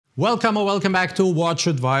Welcome or welcome back to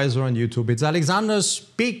WatchAdvisor on YouTube. It's Alexander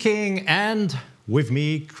speaking, and with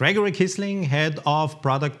me, Gregory Kissling, Head of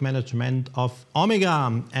Product Management of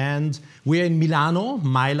Omega. And we're in Milano,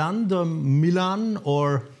 Mailand, Milan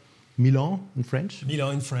or Milan in French?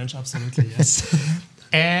 Milan in French, absolutely, yes.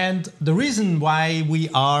 And the reason why we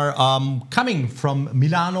are coming from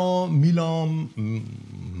Milano, Mailand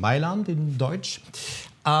in Deutsch,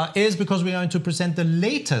 is because we are going to present the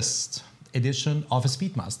latest edition of a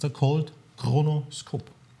Speedmaster called Chronoscope.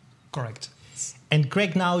 Correct. And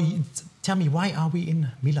Greg, now tell me, why are we in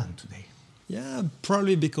Milan today? Yeah,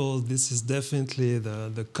 probably because this is definitely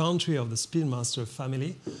the country of the Speedmaster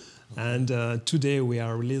family. And today we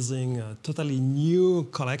are releasing a totally new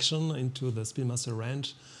collection into the Speedmaster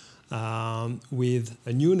range with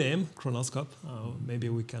a new name, Chronoscope. Maybe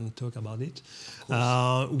we can talk about it.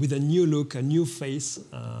 With a new look, a new face,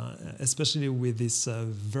 especially with this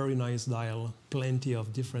very nice dial, plenty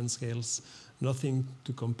of different scales, nothing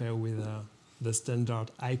to compare with the standard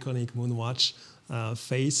iconic Moonwatch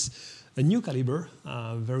face. A new caliber,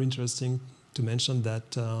 very interesting to mention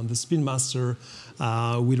that the Speedmaster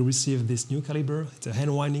will receive this new caliber. It's a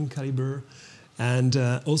hand-winding caliber. And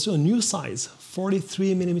also a new size,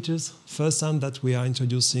 43 millimeters. First time that we are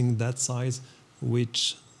introducing that size,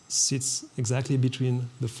 which sits exactly between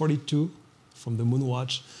the 42 from the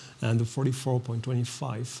Moonwatch and the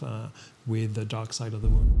 44.25 with the dark side of the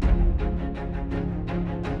moon.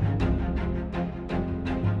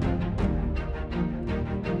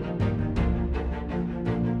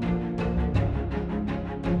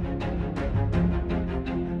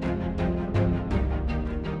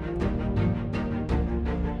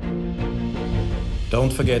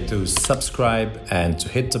 Don't forget to subscribe and to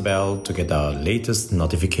hit the bell to get our latest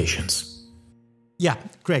notifications. Yeah,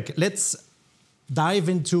 Greg, let's dive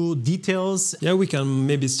into details. Yeah, we can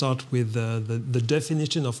maybe start with the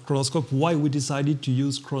definition of Chronoscope, why we decided to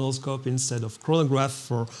use Chronoscope instead of chronograph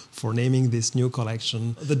for naming this new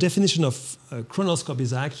collection. The definition of Chronoscope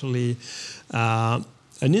is actually an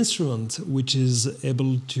instrument which is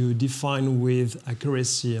able to define with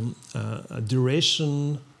accuracy a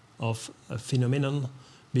duration of a phenomenon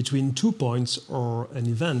between 2 points or an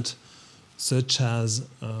event, such as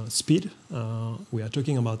speed. We are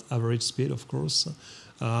talking about average speed, of course,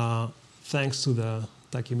 thanks to the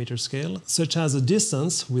tachymeter scale, such as a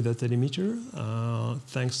distance with a telemeter,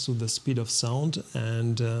 thanks to the speed of sound,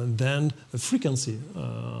 and then a frequency,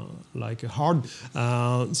 like a hard.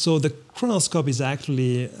 So the Chronoscope is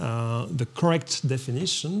actually the correct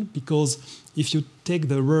definition, because if you take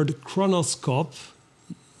the word chronoscope,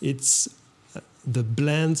 it's the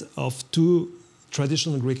blend of two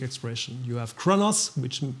traditional Greek expressions. You have chronos,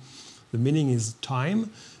 which the meaning is time,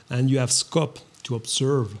 and you have scope, to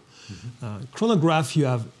observe. Chronograph, you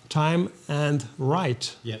have time and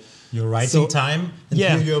write. Yeah, you're writing time, and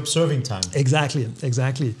here you're observing time. Exactly,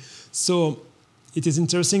 exactly. So it is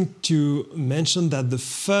interesting to mention that the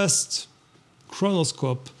first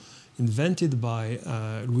chronoscope invented by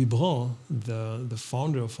Louis Brun, the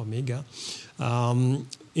founder of Omega,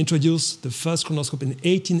 introduced the first chronoscope in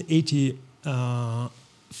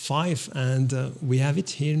 1885, and we have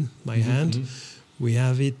it here in my hand. We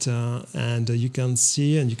have it, and you can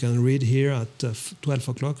see and you can read here at 12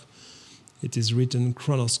 o'clock. It is written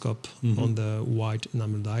Chronoscope on the white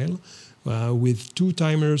enamel dial, with 2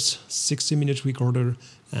 timers, 60-minute recorder,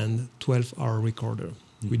 and 12-hour recorder.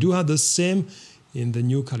 We do have the same in the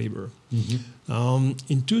new caliber.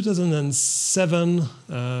 In 2007,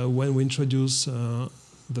 when we introduced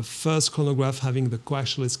the first chronograph having the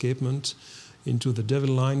coaxial escapement into the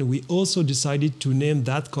Devil line, we also decided to name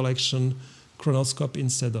that collection Chronoscope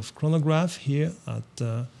instead of chronograph. Here at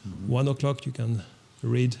 1 o'clock you can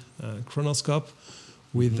read Chronoscope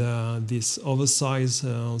with this oversized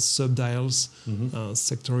subdials,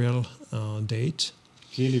 sectorial date.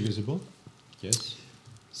 Clearly visible, yes.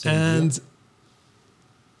 And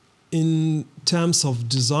in terms of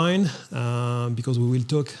design, because we will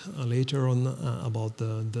talk later on about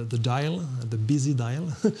the dial, the busy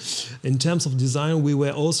dial. In terms of design, we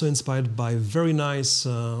were also inspired by very nice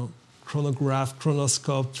chronograph,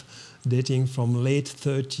 chronoscope dating from late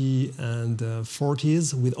 30s and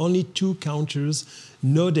 40s with only 2 counters,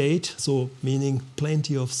 no date, so meaning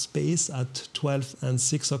plenty of space at 12 and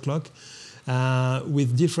 6 o'clock.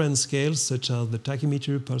 With different scales such as the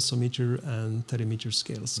tachymeter, pulsometer, and telemeter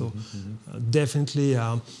scale. So definitely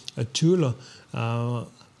a tool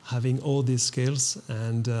having all these scales,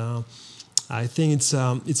 and I think it's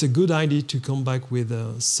a good idea to come back with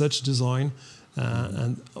such design,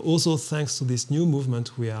 and also thanks to this new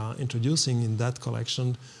movement we are introducing in that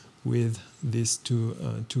collection with these two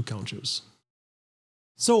counters.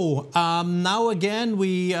 So now again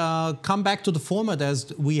we come back to the format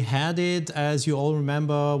as we had it. As you all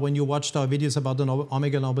remember when you watched our videos about the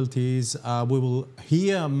Omega novelties, we will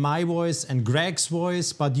hear my voice and Greg's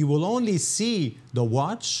voice, but you will only see the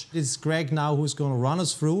watch. It's Greg now who's going to run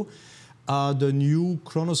us through the new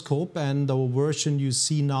Chronoscope, and the version you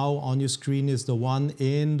see now on your screen is the one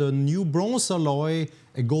in the new bronze alloy,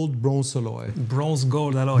 a gold bronze alloy. Bronze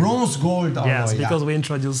gold alloy. Bronze gold alloy. Yes, because we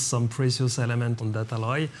introduced some precious element on that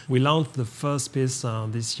alloy. We launched the first piece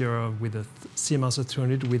this year with the Seamaster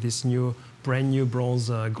 300 with this new, brand new bronze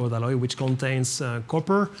gold alloy, which contains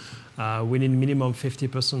copper. We need minimum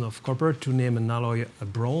 50% of copper to name an alloy a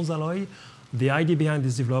bronze alloy. The idea behind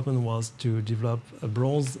this development was to develop a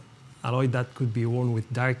bronze alloy that could be worn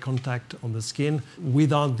with direct contact on the skin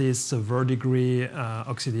without this verdigris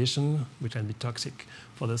oxidation, which can be toxic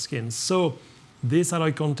for the skin. So this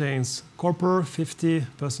alloy contains copper,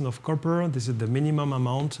 50% of copper. This is the minimum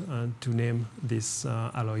amount to name this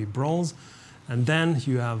alloy bronze. And then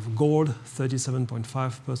you have gold,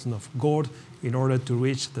 37.5% of gold in order to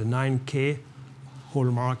reach the 9K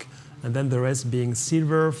hallmark. And then the rest being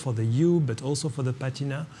silver for the hue, but also for the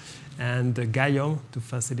patina, and gallium to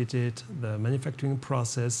facilitate the manufacturing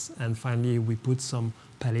process. And finally, we put some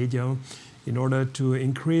palladium in order to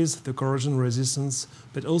increase the corrosion resistance,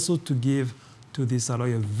 but also to give to this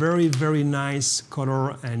alloy a very, very nice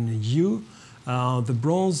color and hue. The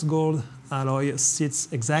bronze gold alloy sits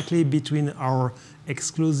exactly between our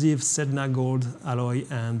exclusive Sedna gold alloy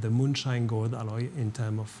and the Moonshine gold alloy in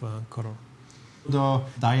terms of color. The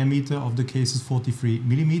diameter of the case is 43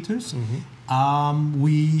 millimeters.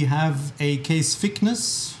 We have a case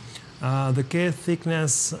thickness. The case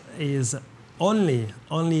thickness is only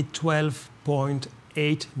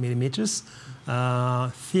 12.8 millimeters,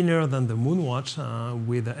 thinner than the Moonwatch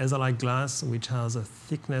with the Azalite glass, which has a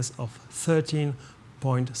thickness of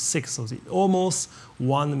 13.6, so it's almost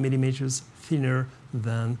 1 millimeters thinner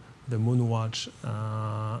than the Moonwatch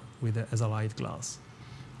with the Azalite glass.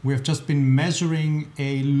 We have just been measuring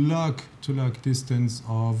a lug-to-lug distance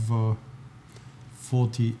of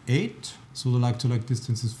 48. So the lug-to-lug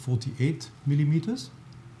distance is 48 millimeters.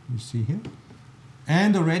 You see here.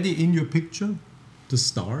 And already in your picture, the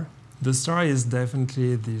star. The star is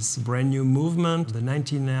definitely this brand new movement, the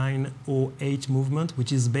 9908 movement,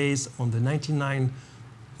 which is based on the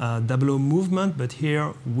 9900 movement, but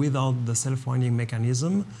here without the self-winding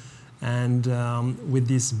mechanism. And with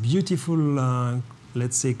this beautiful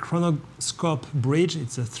let's say Chronoscope bridge.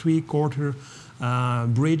 It's a 3/4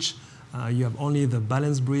 bridge. You have only the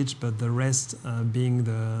balance bridge, but the rest being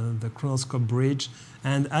the Chronoscope bridge.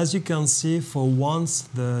 And as you can see, for once,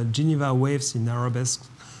 the Geneva waves in arabesque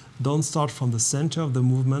don't start from the center of the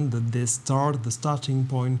movement, but they start, the starting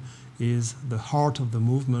point is the heart of the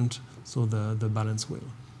movement, so the balance wheel.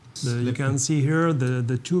 You can see here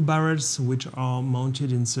the two barrels which are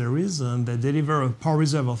mounted in series, and they deliver a power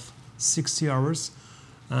reserve of 60 hours.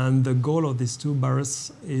 And the goal of these two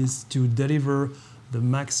barrels is to deliver the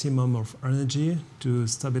maximum of energy to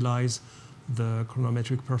stabilize the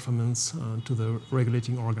chronometric performance to the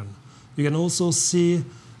regulating organ. You can also see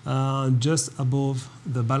just above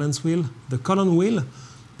the balance wheel, the column wheel.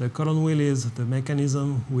 The column wheel is the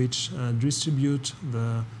mechanism which distributes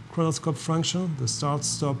the Chronoscope function, the start,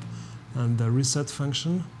 stop, and the reset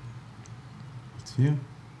function. It's here.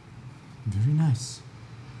 Very nice.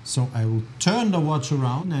 So I will turn the watch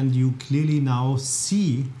around, and you clearly now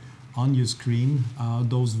see on your screen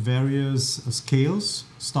those various scales,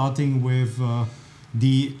 starting with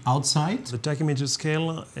the outside. The tachymeter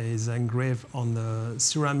scale is engraved on the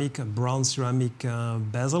ceramic, brown ceramic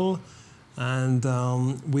bezel. And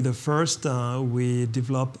with the first, we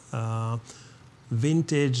developed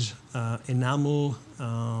vintage enamel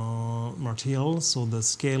material. So the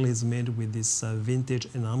scale is made with this vintage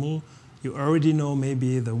enamel. You already know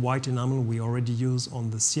maybe the white enamel we already use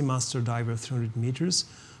on the Seamaster Diver 300 meters.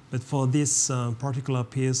 But for this particular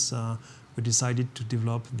piece, we decided to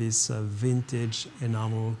develop this vintage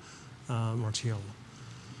enamel material.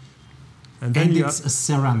 And it's a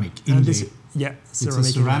ceramic inlay. Yeah, it's a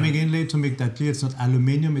ceramic inlay. To make that clear, it's not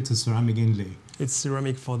aluminium, it's a ceramic inlay. It's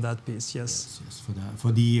ceramic for that piece, yes. Yes,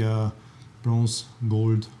 for the bronze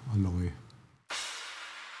gold alloy.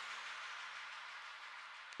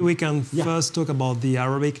 We can first talk about the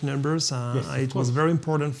Arabic numbers. It was very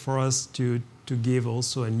important for us to give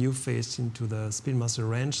also a new face into the Speedmaster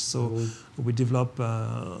range. So we developed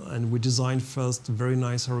and we designed first very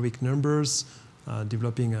nice Arabic numbers,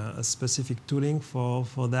 developing a specific tooling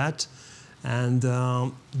for that. And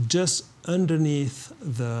just underneath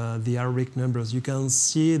the Arabic numbers, you can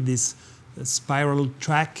see this spiral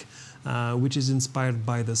track which is inspired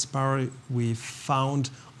by the spiral we found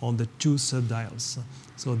on the two subdials.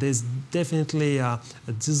 So there's definitely a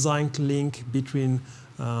distinct link between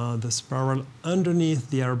the spiral underneath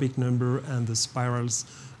the Arabic number and the spirals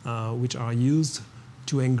which are used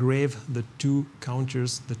to engrave the two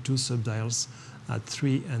counters, the two subdials at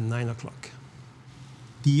 3 and 9 o'clock.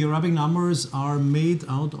 The Arabic numbers are made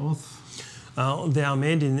out of? They are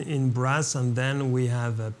made in brass, and then we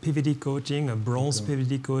have a PVD coating, a bronze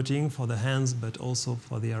PVD coating for the hands, but also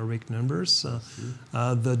for the Arabic numbers.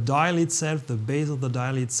 The dial itself, the base of the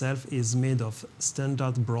dial itself, is made of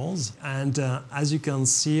standard bronze, and as you can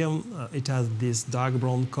see, it has this dark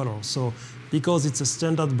brown color. So, because it's a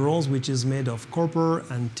standard bronze which is made of copper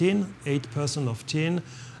and tin, 8% of tin,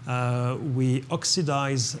 we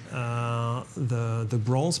oxidize the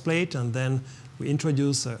bronze plate, and then we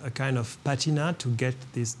introduce a kind of patina to get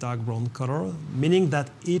this dark brown color, meaning that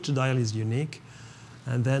each dial is unique.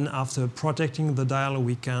 And then after protecting the dial,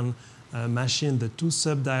 we can machine the two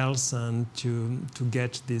subdials and to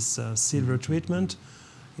get this silver treatment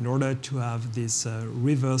in order to have this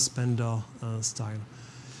reverse pendor style.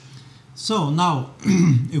 So now,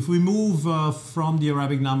 if we move from the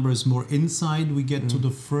Arabic numbers more inside, we get to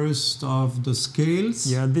the first of the scales.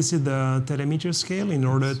 Yeah, this is the telemeter scale in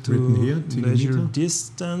order to measure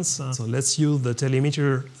distance. So let's use the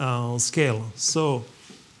telemeter scale. So,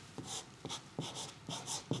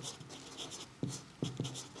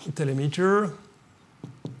 telemeter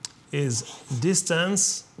is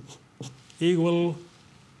distance equal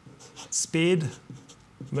speed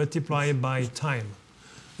multiplied by time.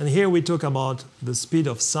 And here we talk about the speed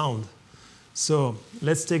of sound. So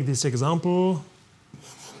let's take this example.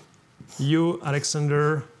 You,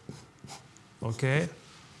 Alexander, okay.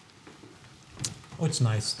 Oh, it's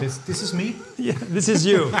nice. This is me? Yeah, this is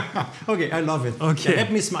you. Okay, I love it. Okay. Yeah,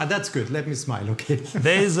 let me smile. That's good. Let me smile, okay.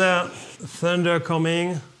 There is a thunder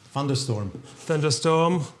coming. Thunderstorm.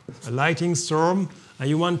 Thunderstorm, a lightning storm, and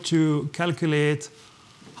you want to calculate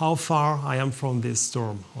how far I am from this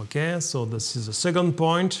storm, okay? So this is the second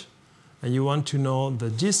point, and you want to know the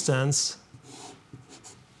distance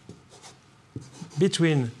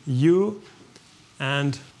between you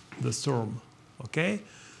and the storm, okay?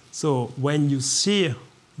 So when you see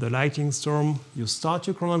the lightning storm, you start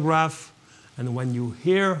your chronograph, and when you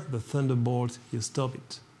hear the thunderbolt, you stop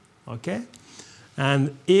it, okay?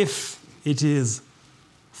 And if it is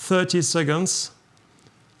 30 seconds,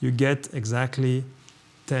 you get exactly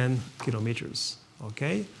 10 kilometers,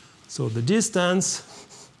 okay? So the distance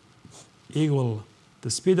equal the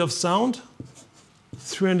speed of sound,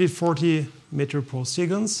 340 meters per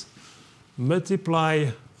second,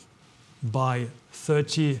 multiply by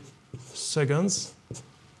 30 seconds,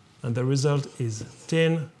 and the result is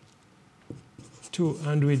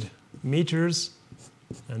 10,200 meters,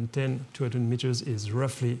 and 10,200 meters is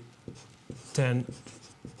roughly 10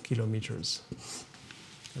 kilometers.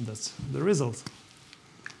 And that's the result.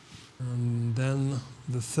 And then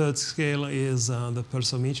the third scale is the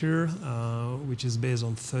pulsometer, which is based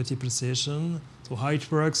on 30 pulsation. So how it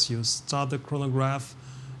works, you start the chronograph,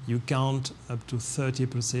 you count up to 30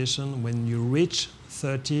 pulsation. When you reach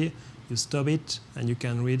 30, you stop it, and you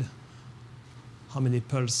can read how many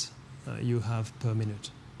pulses you have per minute.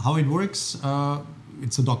 How it works,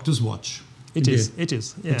 it's a doctor's watch. It is,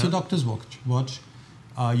 yeah. It's a doctor's watch.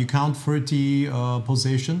 You count 30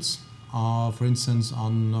 pulsations. For instance,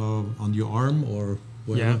 on your arm or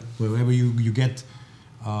wherever you get,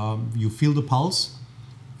 you feel the pulse,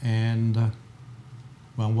 and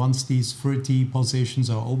well, once these 30 pulsations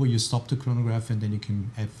are over, you stop the chronograph, and then you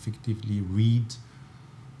can effectively read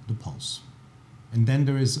the pulse. And then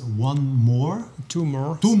there is two more, of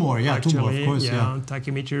course, yeah.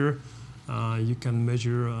 Tachymeter, you can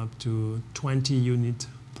measure up to 20 units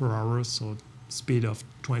per hour, so speed of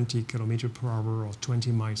 20 kilometers per hour or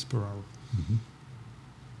 20 miles per hour. Mm-hmm.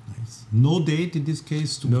 Nice. No date in this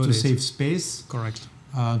case to save space. Correct.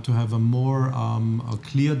 To have a more a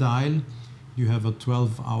clear dial, you have a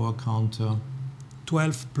 12-hour counter.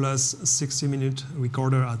 12 plus 60-minute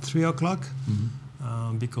recorder at 3 o'clock,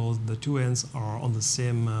 because the two ends are on the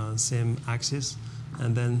same axis,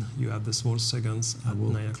 and then you have the small seconds at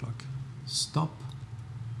 9 o'clock. Stop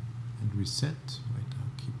and reset. Wait,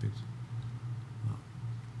 I'll keep it. Oh.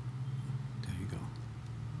 There you go.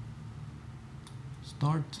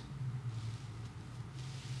 Start.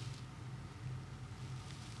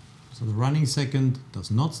 So the running second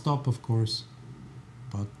does not stop, of course,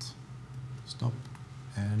 but stop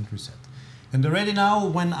and reset. And already now,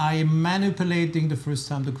 when I'm manipulating the first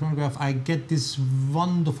time the chronograph, I get this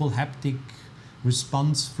wonderful haptic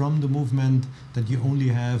response from the movement that you only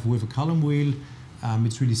have with a column wheel.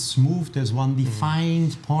 It's really smooth. There's one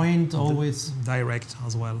defined point always. Direct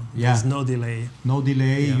as well. Yeah. There's no delay. No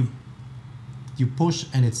delay. Yeah. You push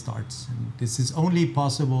and it starts. And this is only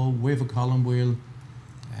possible with a column wheel.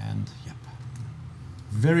 And yep,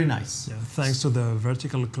 very nice. Yeah, thanks to the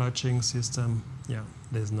vertical clutching system, yeah,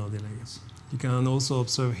 there's no delays. You can also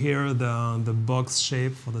observe here the box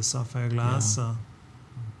shape for the sapphire glass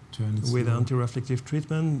with anti-reflective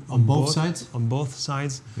treatment on both sides. On both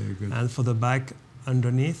sides, very good. And for the back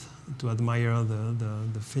underneath to admire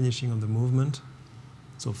the finishing of the movement.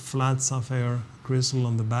 So flat sapphire crystal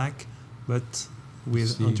on the back, but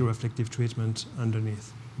with anti-reflective treatment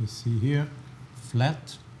underneath. You see here,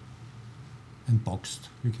 flat and boxed.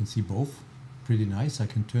 You can see both. Pretty nice. I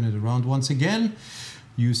can turn it around once again.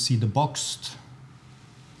 You see the boxed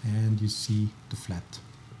and you see the flat.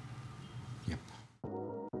 Yep.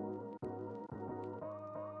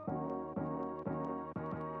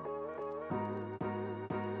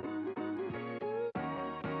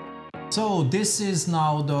 So this is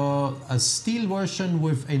now a steel version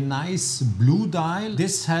with a nice blue dial.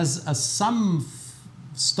 This has some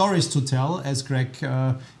stories to tell, as Greg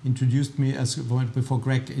introduced me, before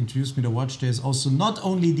Greg introduced me to the watch. There's also not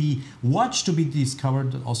only the watch to be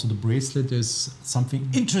discovered, but also the bracelet. There's something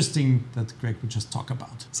interesting that Greg would just talk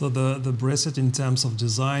about. So the bracelet in terms of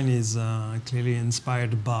design is clearly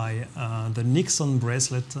inspired by the Nixon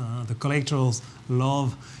bracelet. The collectors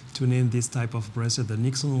love to name this type of bracelet the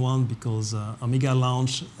Nixon one because Omega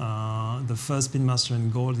launched the first Speedmaster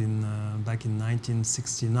in gold back in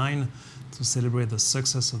 1969 to celebrate the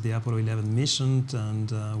success of the Apollo 11 mission,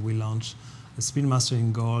 and we launched a Speedmaster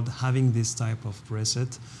in gold having this type of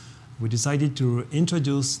bracelet. We decided to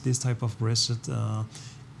introduce this type of bracelet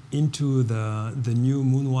into the new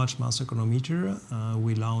Moonwatch Master Chronometer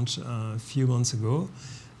we launched a few months ago.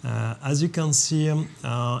 As you can see,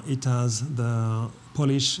 it has the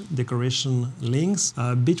Polish decoration links.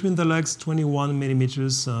 Between the lugs, 21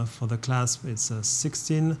 millimeters for the clasp, it's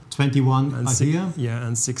 16. 21 and here? Yeah,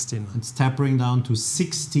 and 16. It's tapering down to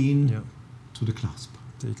 16 to the clasp.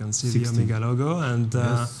 So you can see 16. The Omega logo. And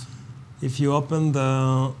if you open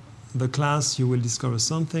the clasp, you will discover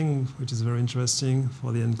something which is very interesting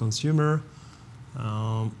for the end consumer.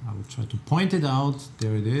 I will try to point it out.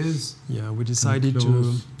 There it is. Yeah, we decided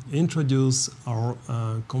to introduce our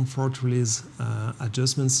comfort release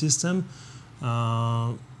adjustment system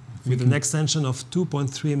with an extension of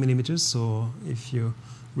 2.3 millimeters. So if your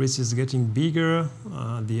wrist is getting bigger,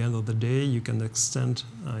 at the end of the day, you can extend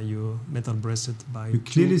your metal bracelet by 2.3. You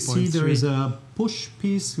clearly see there is a push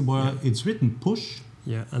piece where it's written push.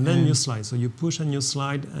 Yeah, and then you slide. So you push and you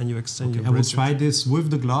slide and you extend your bracelet. I will try this with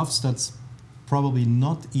the gloves. That's probably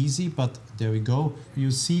not easy, but there we go. You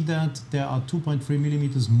see that there are 2.3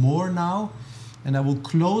 millimeters more now, and I will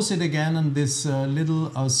close it again, and this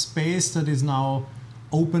little space that is now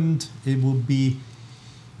opened, it will be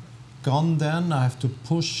gone then. I have to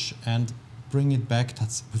push and bring it back.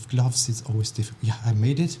 That's with gloves, it's always difficult. Yeah, I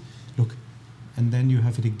made it. Look, and then you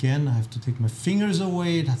have it again. I have to take my fingers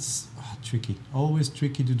away. That's tricky. Always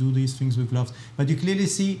tricky to do these things with gloves. But you clearly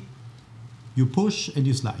see, you push and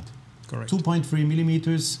you slide. Correct. 2.3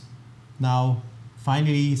 millimeters. Now,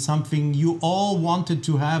 finally, something you all wanted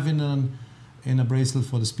to have in a bracelet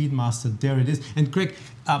for the Speedmaster. There it is. And Greg,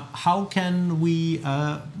 how can we?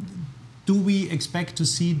 Do we expect to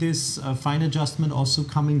see this fine adjustment also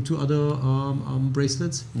coming to other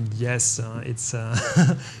bracelets? Yes,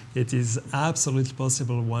 it is absolutely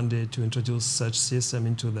possible one day to introduce such system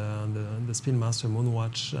into the Speedmaster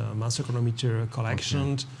Moonwatch Master Chronometer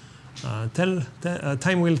collection. Okay.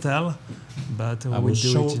 Time will tell, but I will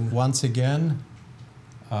show it once again.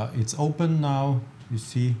 It's open now, you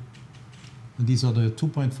see. And these are the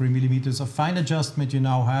 2.3 millimeters of fine adjustment you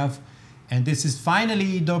now have. And this is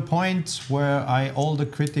finally the point where all the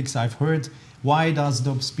critics I've heard, why does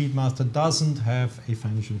the Speedmaster doesn't have a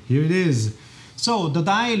fine adjustment? Here it is. So the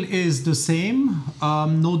dial is the same,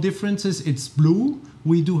 no differences, it's blue.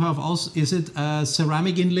 We do have also, is it a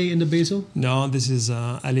ceramic inlay in the bezel? No, this is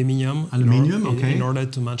aluminium. Aluminium, okay. In order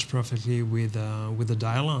to match perfectly with the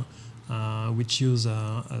dial, which use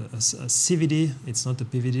a CVD, it's not a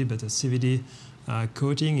PVD, but a CVD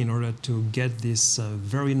coating in order to get this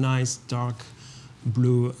very nice dark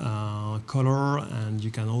blue color. And you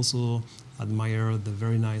can also admire the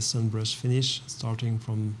very nice sunbrush finish starting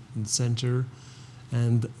from the center.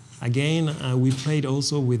 And again, we played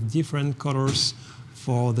also with different colors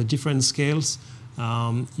for the different scales.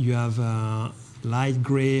 You have a light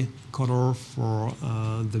gray color for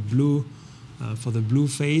the blue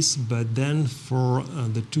face, but then for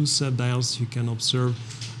the two sub-dials you can observe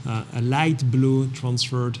a light blue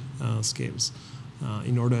transferred scales.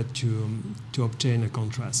 in order to obtain a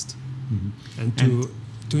contrast and to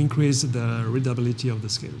increase the readability of the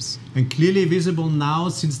scales. And clearly visible now,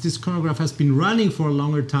 since this chronograph has been running for a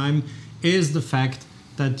longer time, is the fact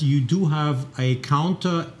that you do have a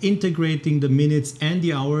counter integrating the minutes and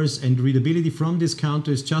the hours, and readability from this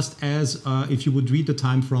counter is just as if you would read the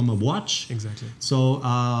time from a watch. Exactly. So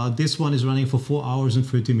this one is running for 4 hours and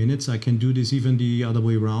 30 minutes. I can do this even the other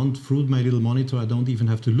way around through my little monitor. I don't even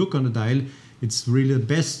have to look on the dial. It's really the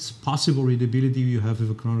best possible readability you have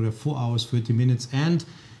with a chronograph, 4 hours, 30 minutes, and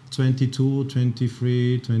 22,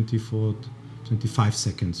 23, 24, 25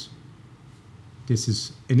 seconds. This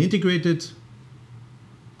is an integrated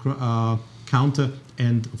counter,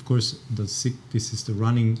 and of course this is the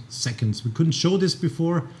running seconds. We couldn't show this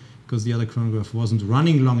before because the other chronograph wasn't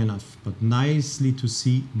running long enough, but nicely to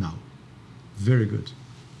see now. Very good.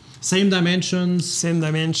 Same dimensions. Same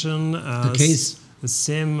dimension. The case. The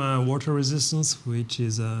same water resistance, which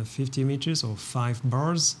is 50 meters or 5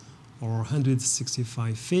 bars or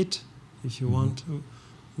 165 feet, if you want to.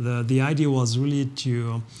 The idea was really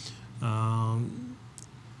to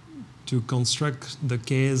construct the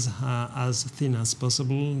case as thin as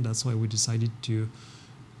possible. That's why we decided to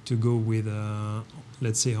go with,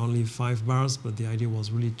 let's say, only 5 bars, but the idea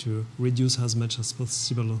was really to reduce as much as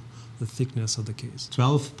possible the thickness of the case.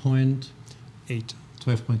 12.8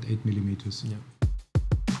 millimeters. Yeah.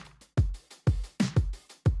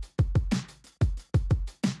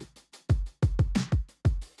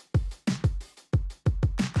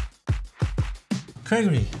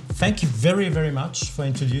 Gregory, thank you very, very much for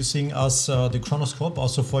introducing us the Chronoscope,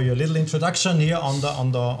 also for your little introduction here on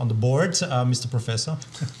the board, Mr. Professor.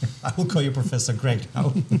 I will call you Professor Greg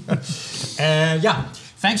now. Yeah,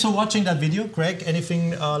 thanks for watching that video. Greg,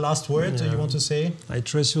 anything last word you want to say? I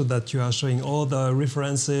trust you that you are showing all the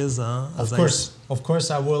references. Of course,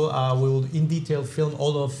 I will in detail film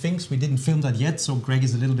all the things. We didn't film that yet, so Greg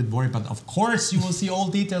is a little bit worried, but of course you will see all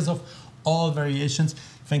details of all variations.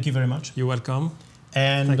 Thank you very much. You're welcome.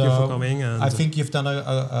 And thank you for coming. And I think you've done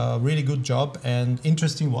a really good job, and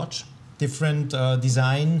interesting watch, different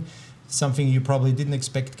design, something you probably didn't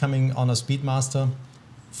expect coming on a Speedmaster.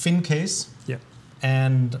 Thin case, yeah,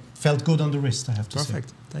 and felt good on the wrist, I have to say.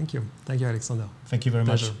 Perfect. Thank you. Thank you, Alexander. Thank you very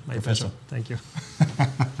much, My Professor. pleasure. Thank you.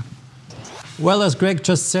 Well, as Greg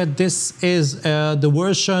just said, this is the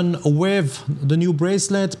version with the new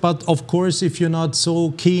bracelet. But of course, if you're not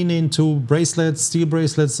so keen into bracelets, steel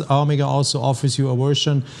bracelets, Omega also offers you a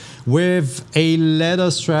version with a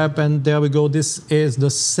leather strap. And there we go. This is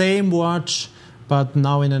the same watch, but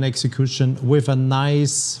now in an execution with a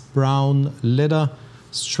nice brown leather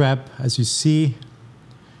strap, as you see.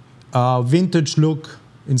 Vintage look,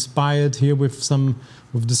 inspired here with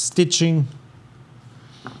the stitching.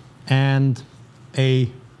 And a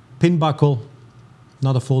pin buckle,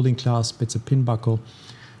 not a folding clasp, it's a pin buckle.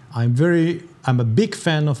 I'm a big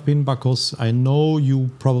fan of pin buckles. I know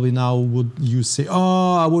you probably now you say,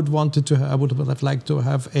 oh, I would have liked to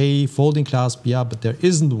have a folding clasp. Yeah, but there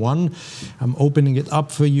isn't one. I'm opening it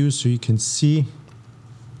up for you so you can see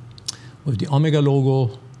with the Omega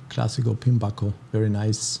logo, classical pin buckle, very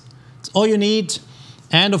nice. It's all you need.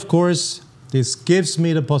 And of course, this gives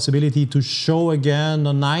me the possibility to show again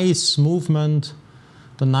the nice movement,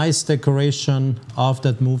 the nice decoration of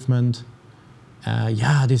that movement.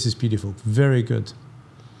 Yeah, this is beautiful, very good.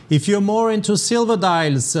 If you're more into silver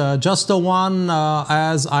dials, just the one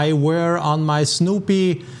as I wear on my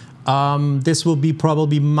Snoopy, this will be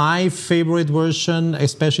probably my favorite version,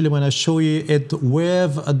 especially when I show you it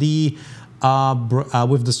with the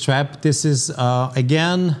strap. This is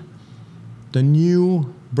again the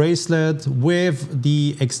new bracelet with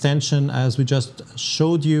the extension as we just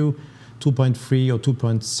showed you, 2.3 or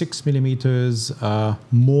 2.6 millimeters,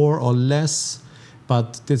 more or less.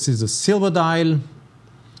 But this is a silver dial.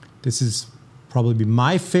 This is probably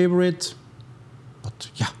my favorite, but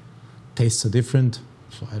yeah, tastes are different,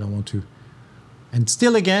 so I don't want to. And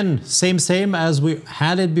still again, same as we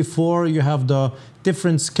had it before. You have the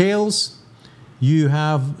different scales. You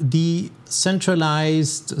have the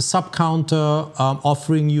centralized sub-counter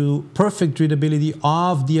offering you perfect readability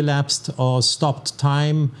of the elapsed or stopped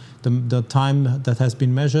time, the time that has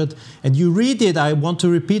been measured. And you read it, I want to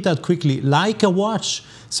repeat that quickly, like a watch.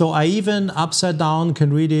 So I even upside down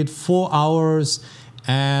can read it 4 hours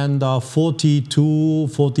and 42,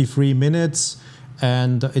 43 minutes.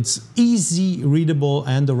 And it's easy readable,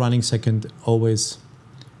 and the running second always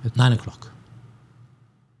at 9 o'clock.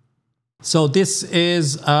 So this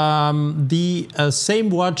is the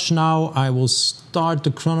same watch now. I will start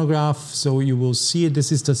the chronograph so you will see it.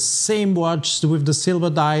 This is the same watch with the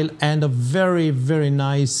silver dial and a very, very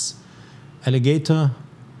nice alligator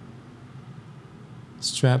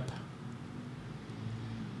strap.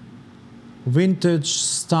 Vintage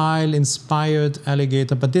style inspired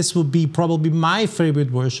alligator, but this will be probably my favorite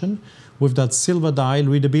version with that silver dial.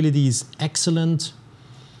 Readability is excellent,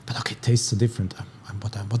 but okay, tastes are different.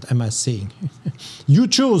 What am I saying? You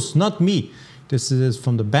choose, not me. This is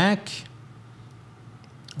from the back.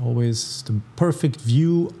 Always the perfect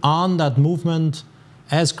view on that movement.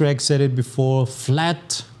 As Greg said it before,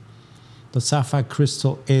 flat. The sapphire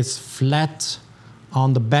crystal is flat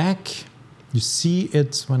on the back. You see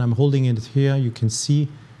it when I'm holding it here, you can see.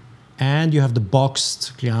 And you have the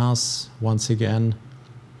boxed glass once again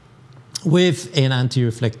with an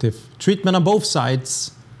anti-reflective treatment on both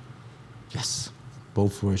sides. Yes,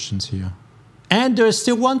 both versions here. And there is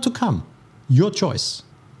still one to come. Your choice.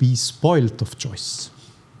 Be spoiled of choice.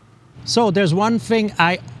 So there's one thing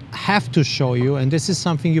I have to show you, and this is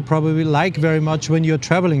something you probably like very much when you're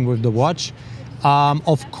traveling with the watch.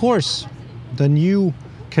 Of course, the new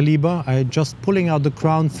caliber, I just pulling out the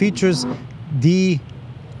crown, features the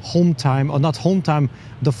home time, or not home time,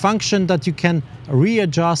 the function that you can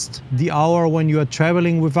readjust the hour when you are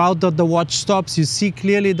traveling without that the watch stops. You see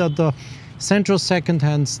clearly that the central second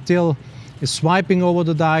hand still is swiping over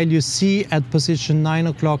the dial. You see at position 9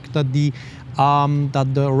 o'clock that the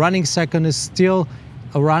running second is still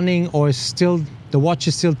running, or is still, the watch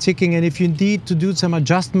is still ticking. And if you need to do some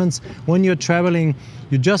adjustments when you're traveling,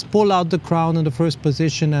 you just pull out the crown in the first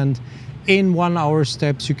position, and in 1 hour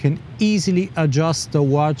steps you can easily adjust the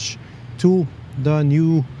watch to the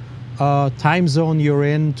new time zone you're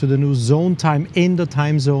in, to the new zone time in the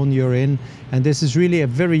time zone you're in. And this is really a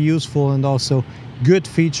very useful and also good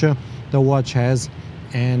feature the watch has,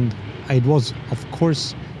 and it was of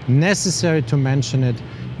course necessary to mention it.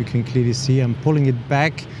 You can clearly see I'm pulling it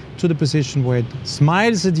back to the position where it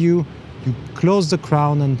smiles at you. You close the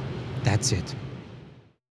crown and that's it.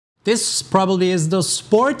 This probably is the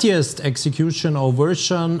sportiest execution or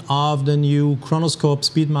version of the new Chronoscope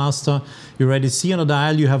Speedmaster. You already see on the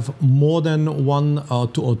dial you have more than one or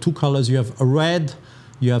two colors. You have a red,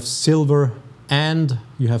 you have silver, and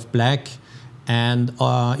you have black. And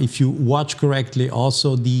if you watch correctly,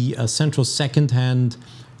 also the central second hand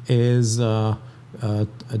is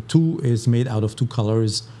made out of two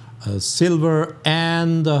colors, silver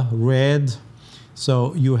and red.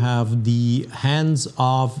 So you have the hands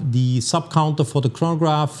of the sub-counter for the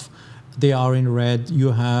chronograph, they are in red.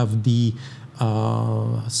 You have the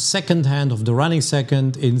second hand of the running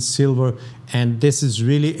second in silver, and this is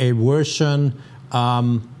really a version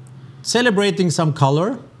celebrating some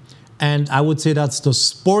color. And I would say that's the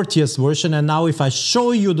sportiest version. And now if I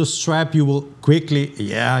show you the strap, you will quickly,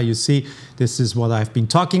 yeah, you see, this is what I've been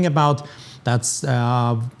talking about. That's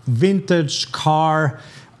vintage car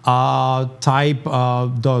type,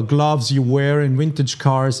 the gloves you wear in vintage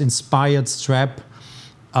cars, inspired strap.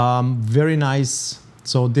 Very nice.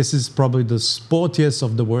 So this is probably the sportiest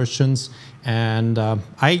of the versions. And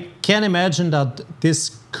I can imagine that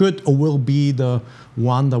this could or will be the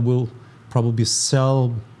one that will probably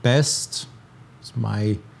sell best. It's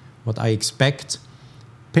what I expect.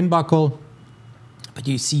 Pin buckle, but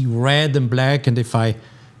you see red and black, and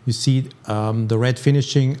you see the red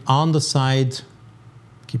finishing on the side,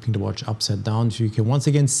 keeping the watch upside down, so you can once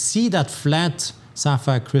again see that flat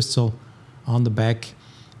sapphire crystal on the back.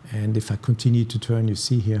 And if I continue to turn, you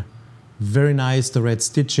see here, very nice, the red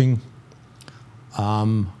stitching,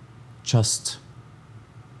 just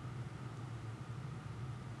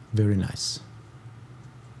very nice.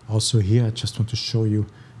 Also here, I just want to show you,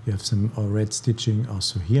 you have some red stitching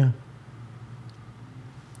also here.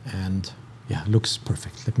 And yeah, looks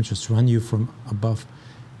perfect. Let me just run you from above.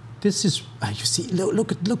 This is, you see,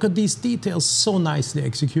 look at these details, so nicely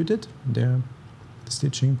executed. There, the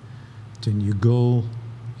stitching. Then you go,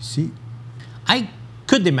 you see. I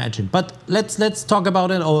could imagine, but let's talk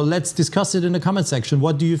about it, or let's discuss it in the comment section.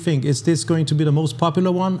 What do you think? Is this going to be the most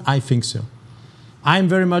popular one? I think so. I'm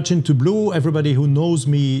very much into blue. Everybody who knows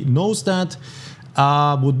me knows that.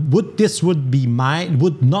 This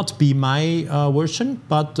would not be my version,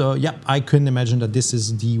 but yeah, I couldn't imagine that this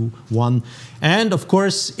is the one. And of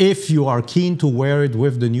course, if you are keen to wear it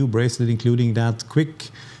with the new bracelet, including that quick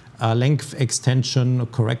length extension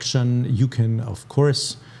correction, you can, of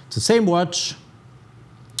course, it's the same watch,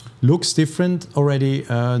 looks different already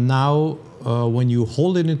now when you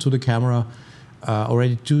hold it into the camera,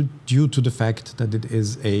 already due to the fact that it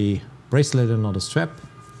is a bracelet and not a strap.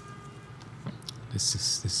 This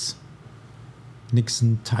is this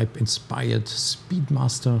Nixon type inspired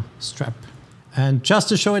Speedmaster strap. And just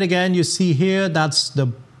to show it again, you see here, that's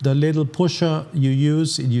the little pusher you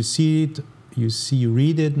use. You see it you see,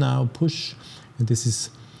 read it now, push, and this is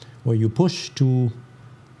where you push to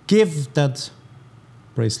give that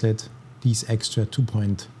bracelet these extra 2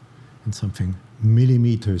 point and something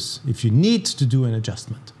millimeters if you need to do an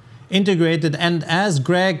adjustment. Integrated, and as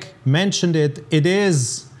Greg mentioned it, it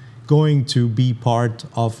is going to be part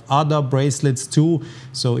of other bracelets too.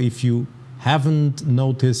 So if you haven't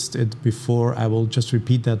noticed it before, I will just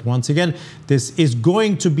repeat that once again. This is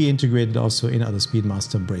going to be integrated also in other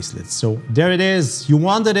Speedmaster bracelets. So there it is. You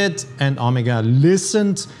wanted it, and Omega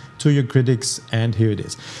listened to your critics, and here it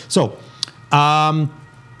is. So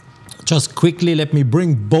just quickly, let me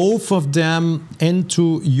bring both of them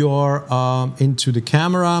into your into the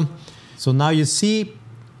camera. So now you see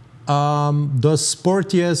the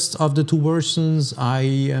sportiest of the two versions. I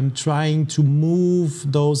am trying to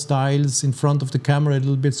move those dials in front of the camera a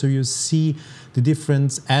little bit so you see the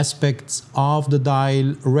different aspects of the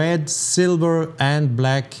dial. Red, silver, and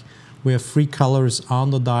black. We have 3 colors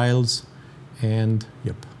on the dials, and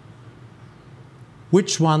yep.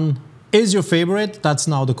 Which one is your favorite? That's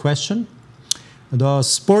now the question. The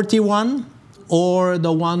sporty one, or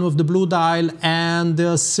the one with the blue dial and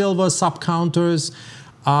the silver sub-counters.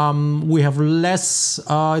 We have less,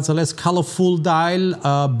 it's a less colorful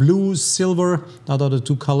dial, blue, silver, that are the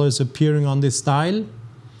 2 colors appearing on this dial.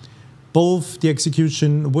 Both the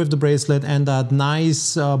execution with the bracelet and that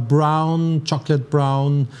nice brown, chocolate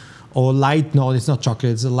brown, or light, no, it's not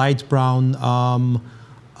chocolate, it's a light brown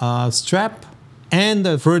strap. And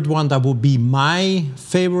the third one, that would be my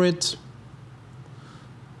favorite.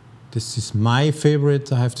 This is my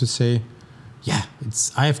favorite, I have to say. Yeah,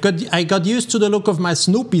 I got used to the look of my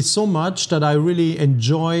Snoopy so much that I really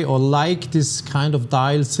enjoy or like this kind of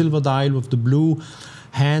dial, silver dial with the blue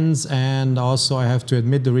hands. And also I have to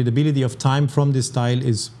admit the readability of time from this dial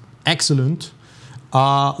is excellent.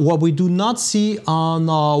 What we do not see on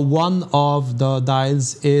one of the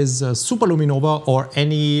dials is superluminova or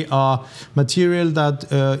any material that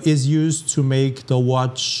is used to make the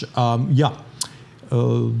watch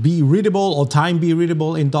be readable or time be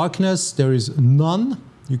readable in darkness. There is none.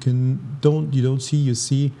 You don't see. You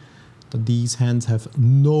see that these hands have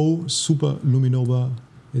no superluminova.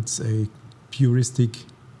 It's a puristic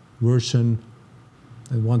version.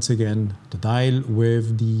 And once again, the dial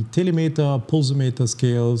with the tachymeter, pulsometer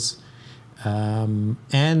scales,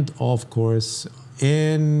 and of course,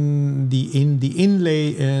 in the inlay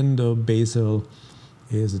in the bezel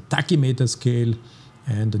is a tachymeter scale,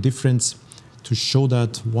 and the difference to show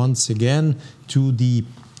that once again to the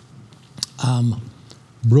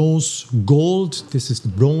bronze gold. This is the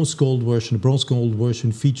bronze gold version. The bronze gold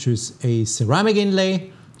version features a ceramic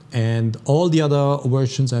inlay, and all the other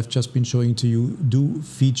versions I've just been showing to you do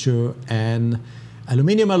feature an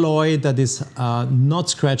aluminum alloy that is not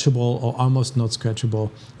scratchable or almost not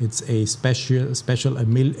scratchable. It's a special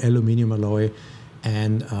aluminum alloy,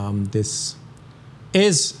 and this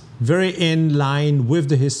is very in line with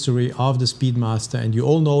the history of the Speedmaster, and you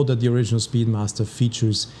all know that the original Speedmaster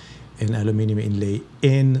features an aluminum inlay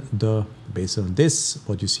in the bezel. This,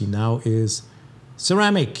 what you see now, is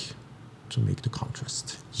ceramic to make the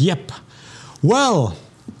contrast. Yep. Well,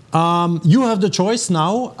 you have the choice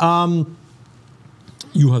now.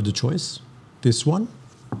 You have the choice. This one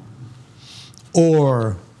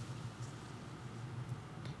or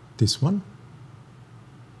this one.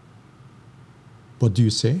 What do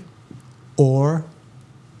you say? Or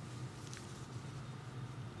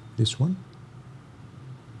this one?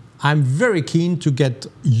 I'm very keen to get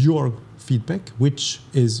your feedback. Which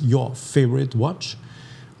is your favorite watch?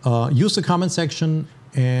 Use the comment section,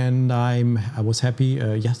 and I was happy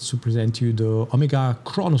yes, to present you the Omega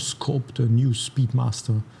Chronoscope, the new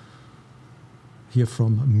Speedmaster here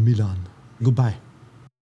from Milan. Goodbye.